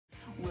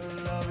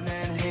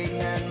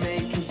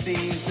behind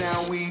the scenes.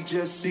 Now we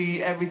just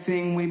see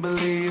everything we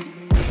believe.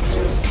 We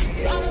just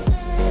see everything.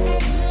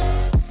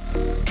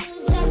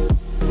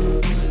 We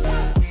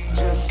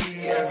just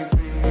see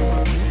everything we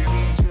believe.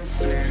 We just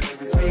see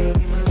everything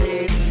we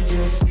believe. We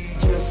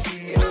just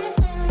see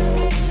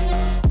everything.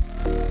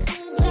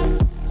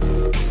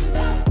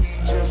 We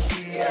just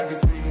see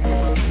everything we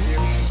believe.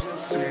 We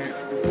just see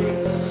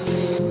everything.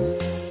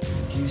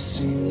 You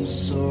seem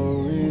so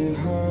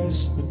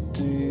rehearsed, but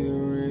do you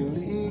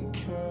really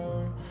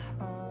care?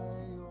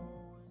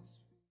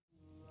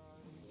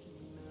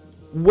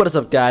 What is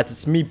up guys,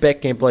 it's me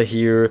Beck Gameplay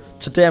here.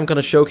 Today I'm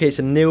gonna showcase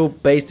a new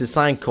base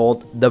design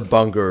called the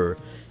Bunker.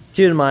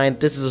 Keep in mind,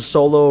 this is a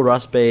solo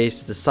Rust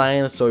base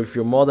design, so if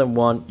you're more than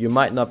one, you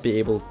might not be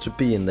able to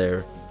be in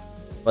there.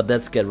 But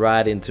let's get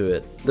right into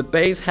it. The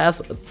base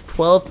has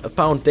 12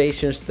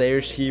 foundation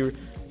stairs here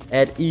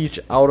at each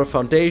outer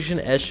foundation,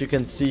 as you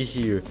can see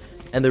here.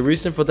 And the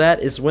reason for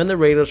that is when the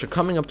raiders are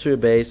coming up to your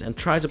base and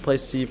try to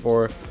place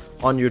C4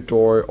 on your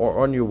door or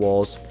on your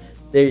walls,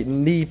 they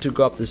need to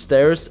go up the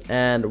stairs,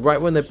 and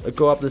right when they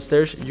go up the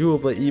stairs, you will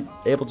be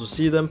able to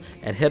see them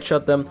and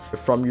headshot them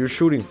from your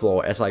shooting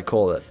floor, as I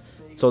call it.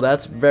 So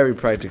that's very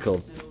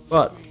practical.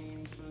 But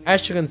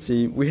as you can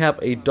see, we have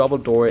a double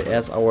door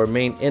as our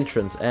main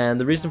entrance, and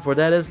the reason for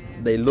that is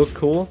they look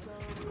cool,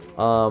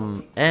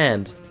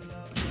 and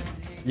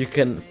you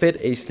can fit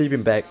a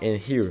sleeping bag in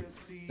here.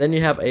 Then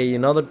you have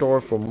another door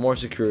for more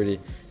security,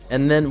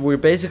 and then we're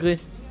basically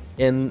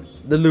in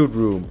the loot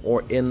room,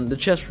 or in the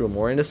chest room,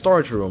 or in the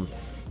storage room.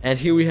 And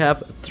here we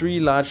have 3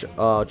 large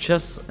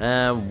chests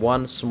and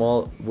 1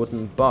 small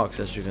wooden box,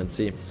 as you can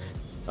see.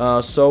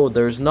 So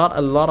there's not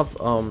a lot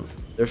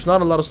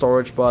of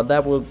storage, but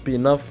that will be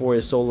enough for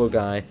a solo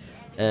guy.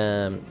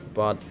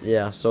 But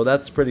yeah, so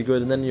that's pretty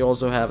good. And then you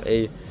also have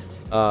a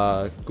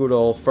good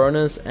old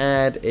furnace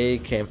and a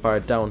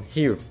campfire down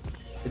here.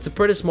 It's a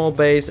pretty small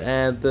base,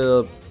 and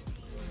the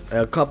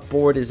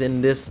cupboard is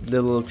in this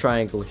little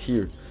triangle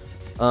here.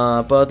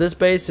 But this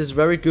base is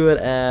very good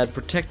at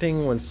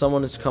protecting when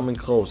someone is coming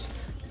close.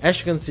 As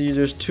you can see,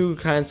 there's 2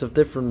 kinds of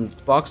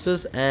different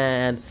boxes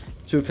and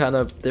 2 kind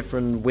of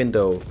different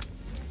window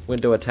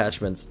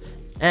attachments.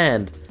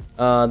 And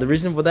the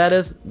reason for that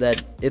is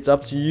that it's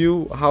up to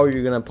you how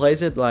you're gonna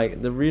place it.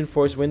 Like, the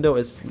reinforced window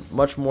is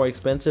much more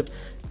expensive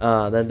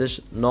than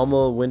this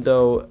normal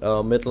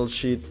window metal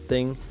sheet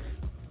thing.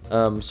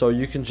 So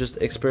you can just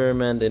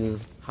experiment in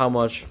how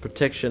much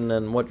protection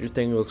and what you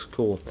think looks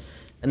cool.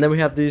 And then we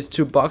have these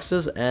 2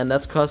 boxes, and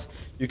that's because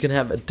you can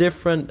have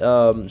different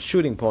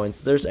shooting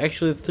points. There's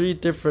actually 3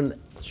 different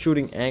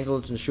shooting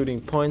angles and shooting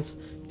points.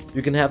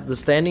 You can have the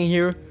standing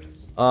here,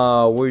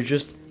 where you're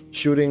just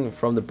shooting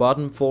from the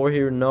bottom floor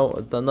here.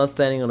 No, not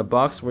standing on a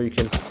box, where you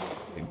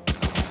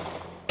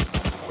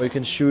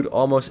can shoot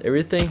almost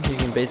everything. You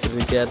can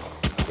basically get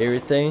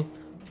everything.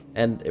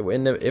 And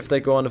if they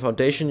go on the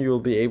foundation, you will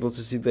be able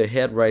to see the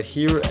head right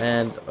here,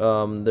 and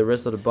the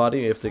rest of the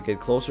body if they get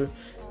closer.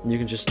 And you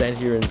can just stand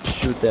here and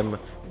shoot them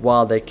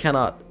while they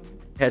cannot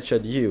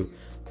headshot you.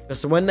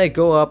 Because when they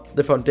go up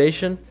the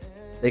foundation,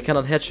 they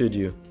cannot headshot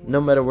you, no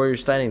matter where you're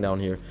standing down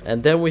here.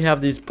 And then we have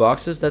these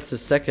boxes. That's the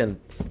second.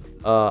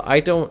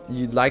 I don't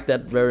like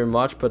that very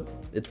much, but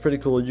it's pretty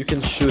cool. You can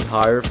shoot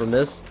higher from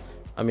this.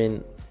 I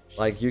mean,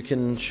 like, you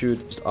can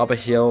shoot up a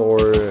hill or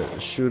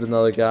shoot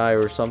another guy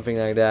or something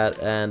like that,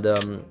 and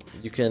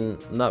you can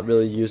not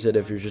really use it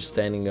if you're just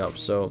standing up.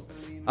 So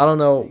I don't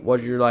know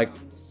what you're like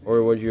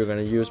or what you're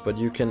gonna use, but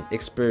you can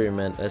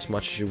experiment as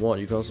much as you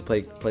want. You can also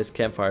place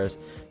campfires.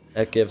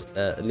 That gives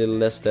a little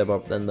less step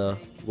up than the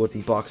wooden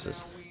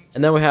boxes.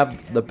 And then we have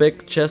the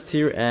big chest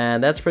here,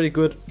 and that's pretty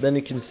good. Then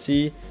you can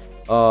see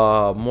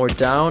more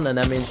down, and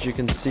that means you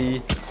can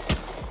see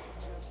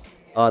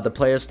the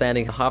player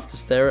standing half the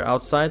stair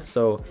outside,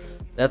 so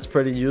that's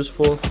pretty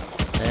useful.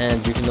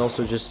 And you can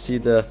also just see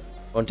the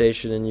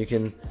foundation, and you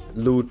can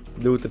loot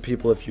the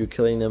people if you're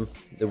killing them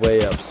the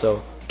way up.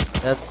 So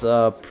that's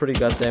pretty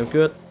goddamn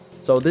good.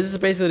 So this is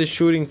basically the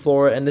shooting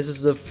floor, and this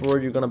is the floor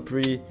you're gonna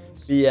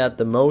be at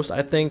the most,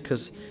 I think,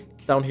 because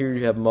down here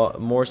you have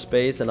more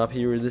space, and up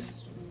here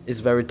this is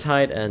very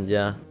tight. And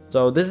yeah,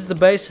 so this is the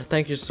base.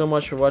 Thank you so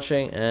much for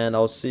watching, and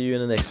I'll see you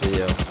in the next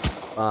video.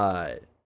 Bye.